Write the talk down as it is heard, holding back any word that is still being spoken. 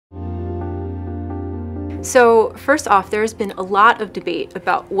So first off, there's been a lot of debate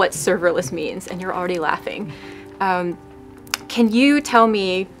about what serverless means, and you're already laughing. Can you tell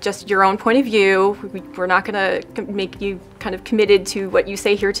me just your own point of view? We're not going to make you kind of committed to what you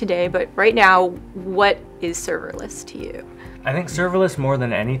say here today, but right now, what is serverless to you? I think serverless, more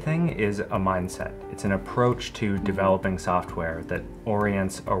than anything, is a mindset. It's an approach to developing software that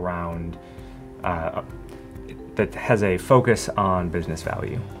orients around, that has a focus on business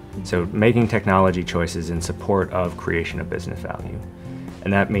value. So making technology choices in support of creation of business value.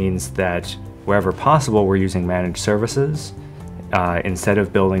 And that means that wherever possible, we're using managed services instead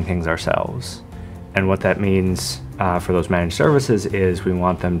of building things ourselves. And what that means for those managed services is we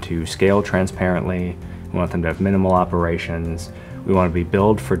want them to scale transparently, we want them to have minimal operations, we want to be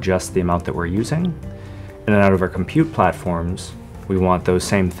billed for just the amount that we're using. And then out of our compute platforms, we want those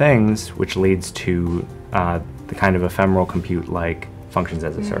same things, which leads to the kind of ephemeral compute like functions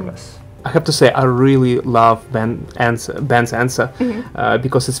as a service. I have to say, I really love Ben's answer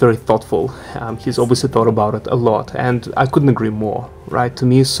because it's very thoughtful. He's obviously thought about it a lot, and I couldn't agree more, right? To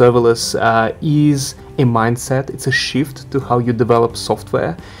me, serverless is a mindset. It's a shift to how you develop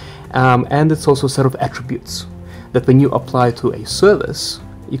software, and it's also a set of attributes that when you apply to a service,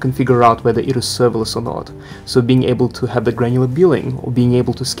 you can figure out whether it is serverless or not. So being able to have the granular billing or being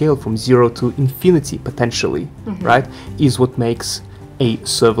able to scale from 0 to infinity potentially, right, is what makes a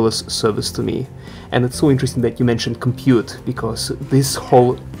serverless service to me. And it's so interesting that you mentioned compute, because this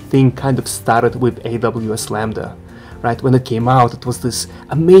whole thing kind of started with AWS Lambda, right? When it came out, it was this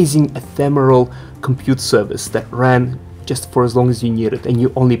amazing ephemeral compute service that ran just for as long as you needed, and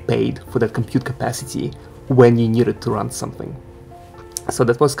you only paid for that compute capacity when you needed to run something. So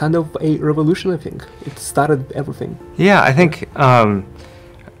that was kind of a revolution, I think. It started everything. Yeah, I think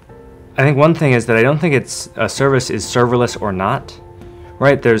one thing is that I don't think it's a service is serverless or not.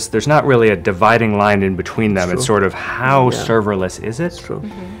 Right, there's not really a dividing line in between them. It's sort of how serverless is it? True.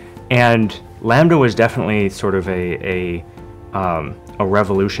 And Lambda was definitely sort of a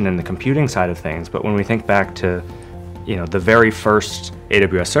revolution in the computing side of things. But when we think back to, the very first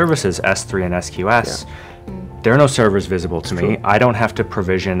AWS services, S3 and SQS, there are no servers visible to me. I don't have to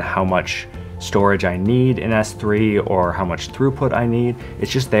provision how much storage I need in S3 or how much throughput I need.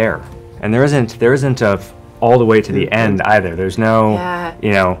 It's just there, and there isn't a all the way to the end either. There's no,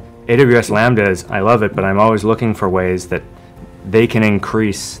 AWS Lambdas, I love it, but I'm always looking for ways that they can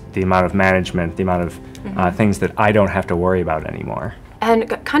increase the amount of management, the amount of things that I don't have to worry about anymore. And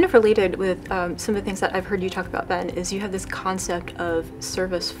kind of related with some of the things that I've heard you talk about, Ben, is you have this concept of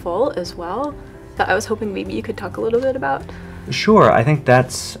service full as well, that I was hoping maybe you could talk a little bit about. Sure, I think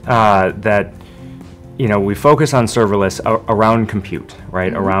that's, we focus on serverless around compute,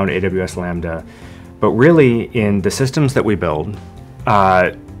 right, around AWS Lambda. But really, in the systems that we build,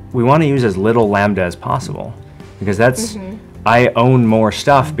 we want to use as little Lambda as possible, because that's, I own more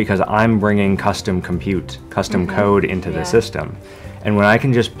stuff because I'm bringing custom compute, custom code into the system. And when I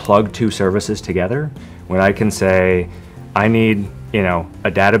can just plug two services together, when I can say, I need, a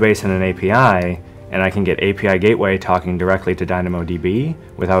database and an API, and I can get API gateway talking directly to DynamoDB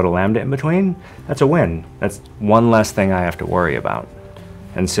without a Lambda in between, that's a win. That's one less thing I have to worry about.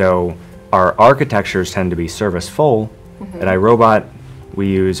 And so our architectures tend to be service full. At iRobot, we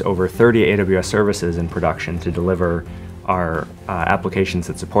use over 30 AWS services in production to deliver our applications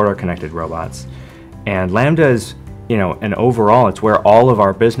that support our connected robots. And Lambda is, an overall, it's where all of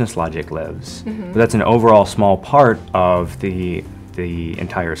our business logic lives. But that's an overall small part of the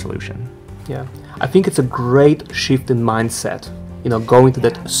entire solution. Yeah, I think it's a great shift in mindset, going to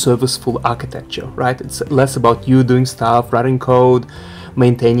that serviceful architecture, right? It's less about you doing stuff, writing code,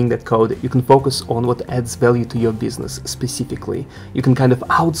 maintaining that code. You can focus on what adds value to your business specifically. You can kind of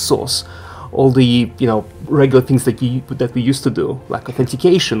outsource all the regular things that we used to do, like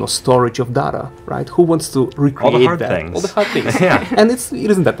authentication or storage of data, right? Who wants to recreate all the hard that? Things. All the hard things. And it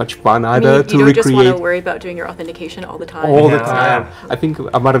isn't that much fun either to recreate. You don't just want to worry about doing your authentication all the time. All the time. I think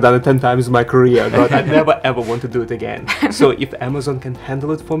I might have done it 10 times in my career, but I never ever want to do it again. So if Amazon can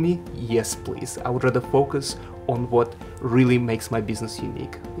handle it for me, yes, please. I would rather focus on what really makes my business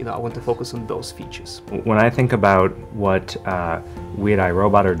unique. I want to focus on those features. When I think about what we at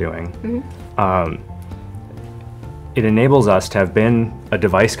iRobot are doing, it enables us to have been a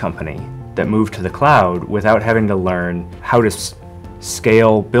device company that moved to the cloud without having to learn how to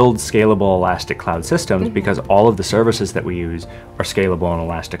build scalable elastic cloud systems, because all of the services that we use are scalable and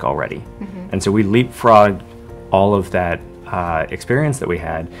elastic already. And so we leapfrogged all of that experience that we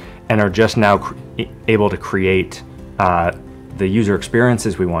had and are just now able to create the user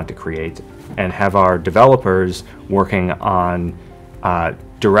experiences we want to create and have our developers working on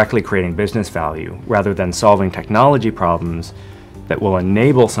directly creating business value rather than solving technology problems that will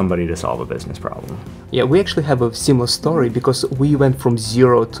enable somebody to solve a business problem. Yeah, we actually have a similar story because we went from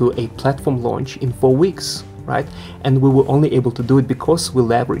 0 to a platform launch in 4 weeks, right? And we were only able to do it because we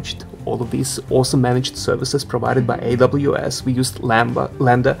leveraged all of these awesome managed services provided by AWS. We used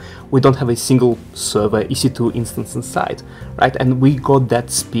Lambda. We don't have a single server EC2 instance inside, right? And we got that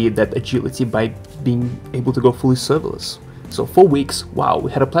speed, that agility by being able to go fully serverless. So 4 weeks, wow,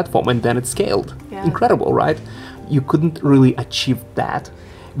 we had a platform and then it scaled. Yeah. Incredible, right? You couldn't really achieve that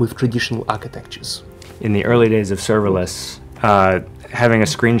with traditional architectures. In the early days of serverless, having a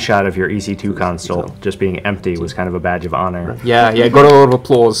screenshot of your EC2 console just being empty was kind of a badge of honor. Yeah, got a lot of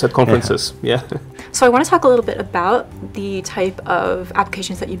applause at conferences. Yeah. So I want to talk a little bit about the type of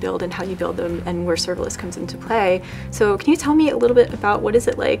applications that you build and how you build them and where serverless comes into play. So can you tell me a little bit about what is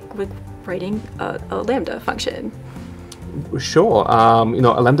it like with writing a Lambda function? Sure. A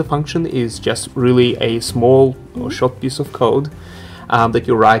Lambda function is just really a small or short piece of code that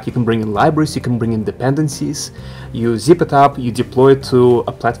you write. You can bring in libraries, you can bring in dependencies, you zip it up, you deploy it to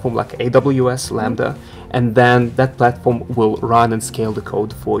a platform like AWS Lambda, and then that platform will run and scale the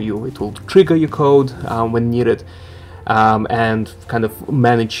code for you. It will trigger your code when needed and kind of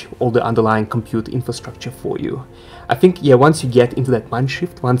manage all the underlying compute infrastructure for you. I think, once you get into that mind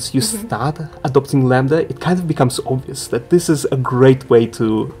shift, once you start adopting Lambda, it kind of becomes obvious that this is a great way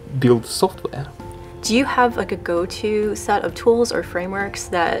to build software. Do you have like a go-to set of tools or frameworks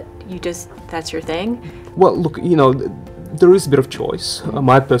that that's your thing? Well, look, there is a bit of choice.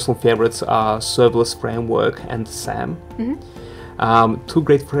 My personal favorites are Serverless Framework and SAM. Two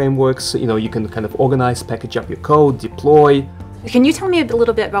great frameworks. You can kind of organize, package up your code, deploy. Can you tell me a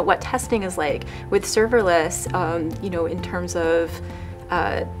little bit about what testing is like with serverless, in terms of,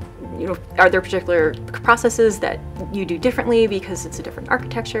 are there particular processes that you do differently because it's a different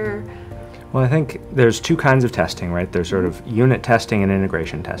architecture? Well, I think there's two kinds of testing, right? There's sort of unit testing and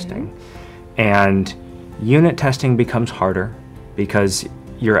integration testing. And unit testing becomes harder because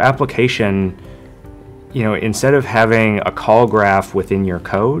your application, instead of having a call graph within your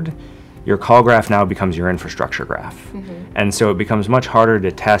code, your call graph now becomes your infrastructure graph. And so it becomes much harder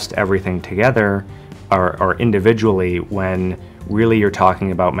to test everything together or individually when really you're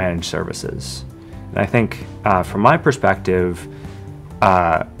talking about managed services. And I think from my perspective,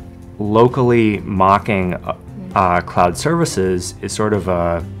 locally mocking cloud services is sort of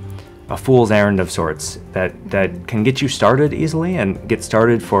a fool's errand of sorts that can get you started easily and get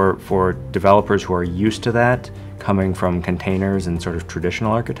started for developers who are used to that, coming from containers and sort of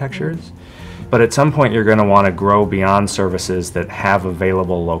traditional architectures. But at some point you're going to want to grow beyond services that have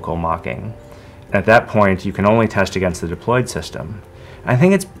available local mocking. At that point you can only test against the deployed system. I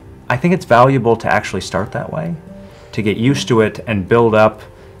think it's valuable to actually start that way, to get used to it and build up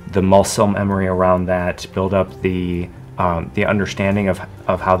the muscle memory around that, build up the understanding of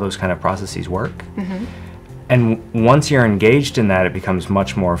how those kind of processes work. And once you're engaged in that, it becomes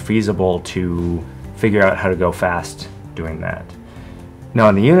much more feasible to figure out how to go fast doing that. Now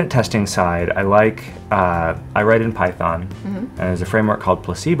on the unit testing side, I write in Python, and there's a framework called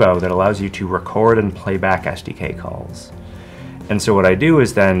Placebo that allows you to record and play back SDK calls. And so what I do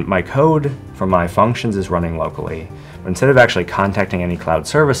is then my code for my functions is running locally. But instead of actually contacting any cloud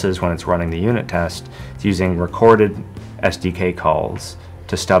services when it's running the unit test, it's using recorded SDK calls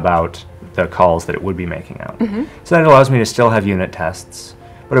to stub out the calls that it would be making out. So that allows me to still have unit tests,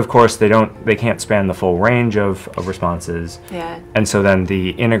 but of course they can't span the full range of responses. And so then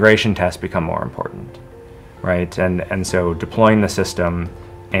the integration tests become more important, right? And so deploying the system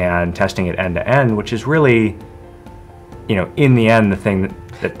and testing it end to end, which is really, in the end, the thing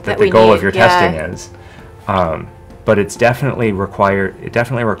that the goal of your testing is. But it definitely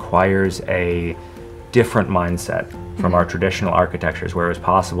requires a different mindset from our traditional architectures, where it's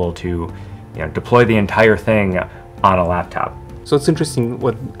possible to deploy the entire thing on a laptop. So it's interesting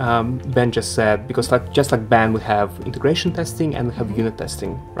what Ben just said, because just like Ben, we have integration testing and we have unit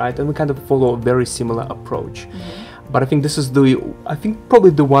testing, right? And we kind of follow a very similar approach. But I think this is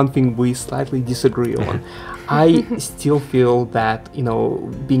probably the one thing we slightly disagree on. I still feel that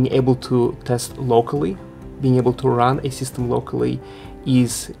being able to test locally, being able to run a system locally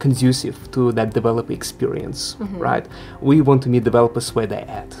is conducive to that developer experience, right? We want to meet developers where they're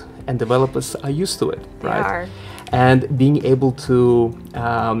at, and developers are used to it, right? And being able to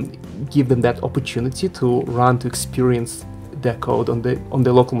give them that opportunity to experience their code on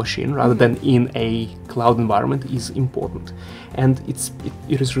the local machine rather than in a cloud environment is important. And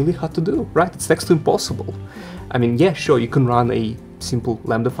it is really hard to do, right? It's next to impossible. I mean, yeah, sure, you can run a simple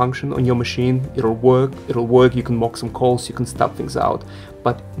Lambda function on your machine, it'll work, you can mock some calls, you can stub things out,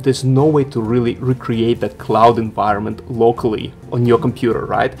 but there's no way to really recreate that cloud environment locally on your computer,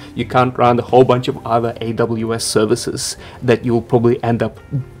 right? You can't run a whole bunch of other AWS services that you'll probably end up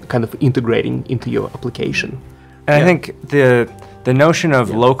kind of integrating into your application. And I think the notion of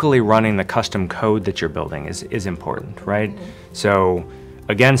locally running the custom code that you're building is important, right? So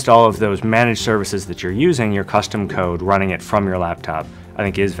against all of those managed services that you're using, your custom code, running it from your laptop, I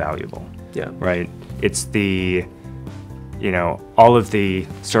think is valuable. Yeah. Right? It's the, all of the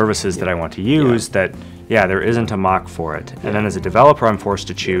services that I want to use that, there isn't a mock for it. And then as a developer, I'm forced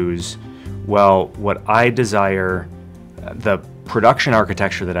to choose, well, what I desire, the production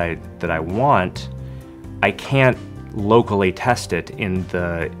architecture that I want, I can't locally test it in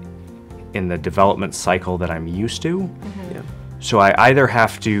the development cycle that I'm used to. Yeah. So I either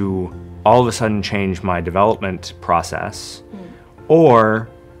have to all of a sudden change my development process, or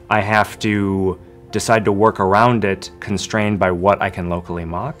I have to decide to work around it, constrained by what I can locally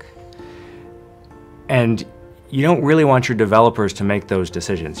mock. And you don't really want your developers to make those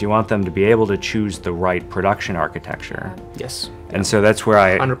decisions. You want them to be able to choose the right production architecture. Yes. And so that's where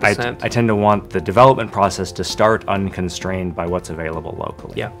I 100%. I tend to want the development process to start unconstrained by what's available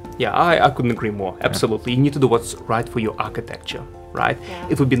locally. Yeah, I couldn't agree more. Absolutely. You need to do what's right for your architecture, right? Yeah.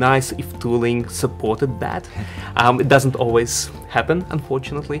 It would be nice if tooling supported that. It doesn't always happen,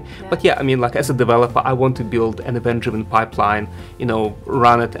 unfortunately. But yeah, I mean, like as a developer, I want to build an event-driven pipeline,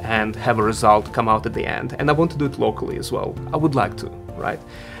 run it and have a result come out at the end. And I want to do it locally as well. I would like to, right?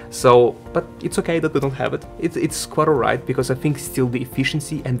 So, but it's okay that we don't have it. It's quite alright, because I think still the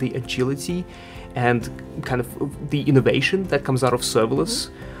efficiency and the agility and kind of the innovation that comes out of serverless,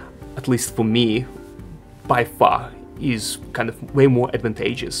 at least for me, by far is kind of way more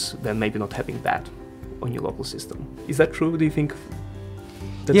advantageous than maybe not having that on your local system. Is that true? Do you think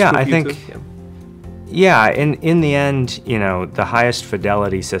that's true I for you think too? in the end, the highest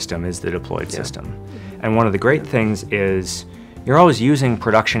fidelity system is the deployed system. And one of the great things is you're always using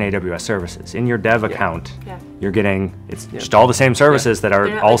production AWS services. In your dev account, you're getting, it's just all the same services that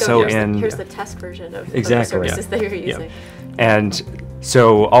are also here's the test version of the services that you're using. And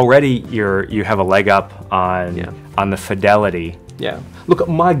so already you have a leg up on the fidelity. Yeah. Look,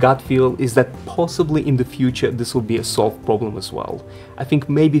 my gut feel is that possibly in the future this will be a solved problem as well. I think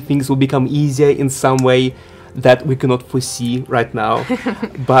maybe things will become easier in some way that we cannot foresee right now,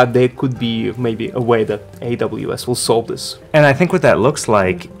 but there could be maybe a way that AWS will solve this. And I think what that looks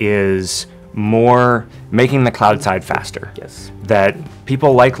like is more making the cloud side faster. Yes. That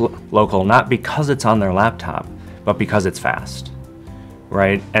people like local not because it's on their laptop, but because it's fast,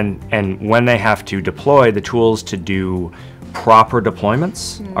 right? And when they have to deploy, the tools to do proper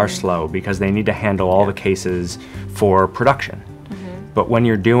deployments are slow because they need to handle all the cases for production. But when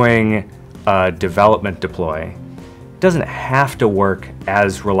you're doing a development deploy, it doesn't have to work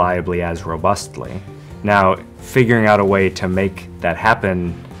as reliably, as robustly. Now, figuring out a way to make that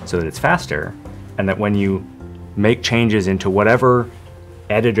happen so that it's faster, and that when you make changes into whatever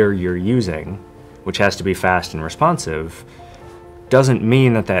editor you're using, which has to be fast and responsive, doesn't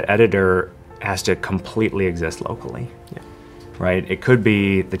mean that that editor has to completely exist locally. Right? It could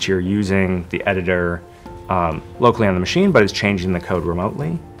be that you're using the editor locally on the machine, but it's changing the code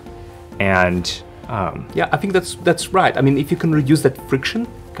remotely. And yeah, I think that's right. I mean, if you can reduce that friction,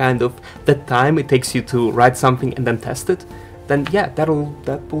 kind of that time it takes you to write something and then test it, then yeah, that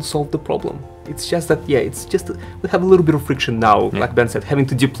will solve the problem. It's just that we have a little bit of friction now, like Ben said, having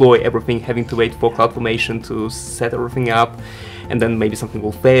to deploy everything, having to wait for CloudFormation to set everything up, and then maybe something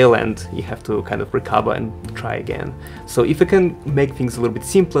will fail and you have to kind of recover and try again. So if you can make things a little bit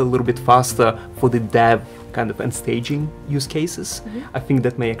simpler, a little bit faster for the dev kind of and staging use cases, I think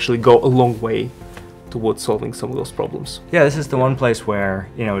that may actually go a long way towards solving some of those problems. Yeah, this is the one place where,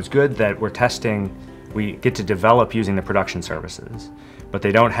 it's good that we're testing, we get to develop using the production services, but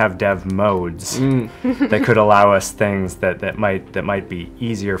they don't have dev modes that could allow us things that might be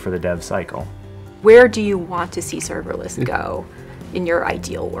easier for the dev cycle. Where do you want to see serverless go in your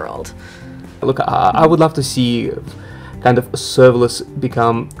ideal world? Look, I would love to see kind of serverless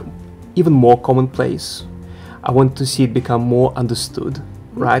become even more commonplace. I want to see it become more understood,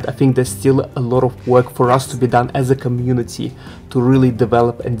 right? I think there's still a lot of work for us to be done as a community to really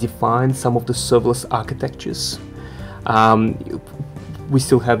develop and define some of the serverless architectures. We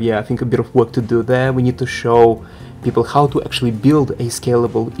still have, I think, a bit of work to do there. We need to show people how to actually build a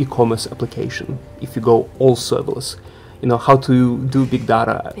scalable e-commerce application if you go all serverless. how to do big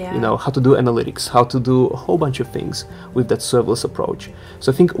data, Yeah. how to do analytics, how to do a whole bunch of things with that serverless approach.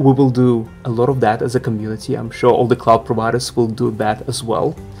 So I think we will do a lot of that as a community. I'm sure all the cloud providers will do that as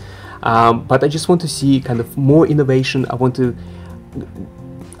well. But I just want to see kind of more innovation. I want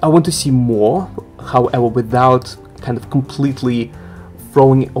to see more, however, without kind of completely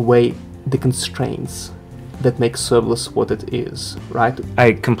throwing away the constraints that make serverless what it is, right?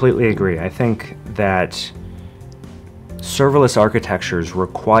 I completely agree. I think that serverless architectures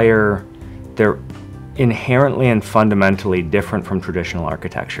they're inherently and fundamentally different from traditional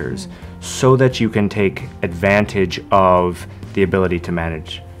architectures so that you can take advantage of the ability to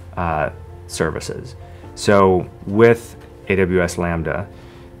manage services. So with AWS Lambda,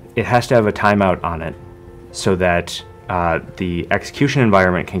 it has to have a timeout on it so that the execution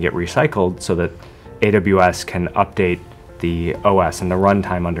environment can get recycled so that AWS can update the OS and the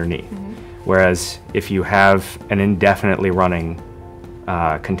runtime underneath. Whereas if you have an indefinitely running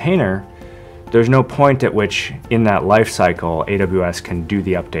container, there's no point at which in that life cycle AWS can do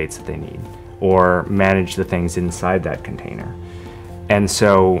the updates that they need or manage the things inside that container. And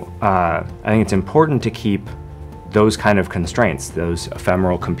so I think it's important to keep those kind of constraints, those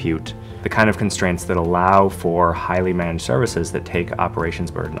ephemeral compute, the kind of constraints that allow for highly managed services that take operations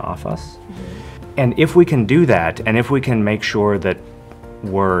burden off us. And if we can do that, and if we can make sure that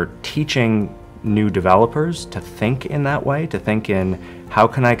we're teaching new developers to think in that way, to think in how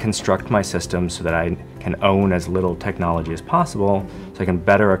can I construct my system so that I can own as little technology as possible so I can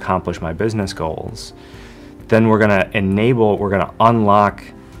better accomplish my business goals, then we're going to unlock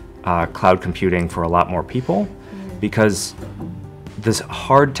cloud computing for a lot more people because this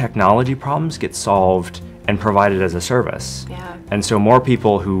hard technology problems get solved and provided as a service. Yeah. And so more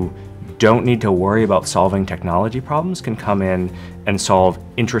people who don't need to worry about solving technology problems can come in and solve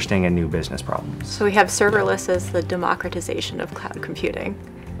interesting and new business problems. So we have serverless as the democratization of cloud computing.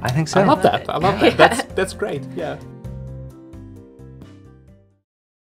 I think so. I love that. I love that. That's great. Yeah.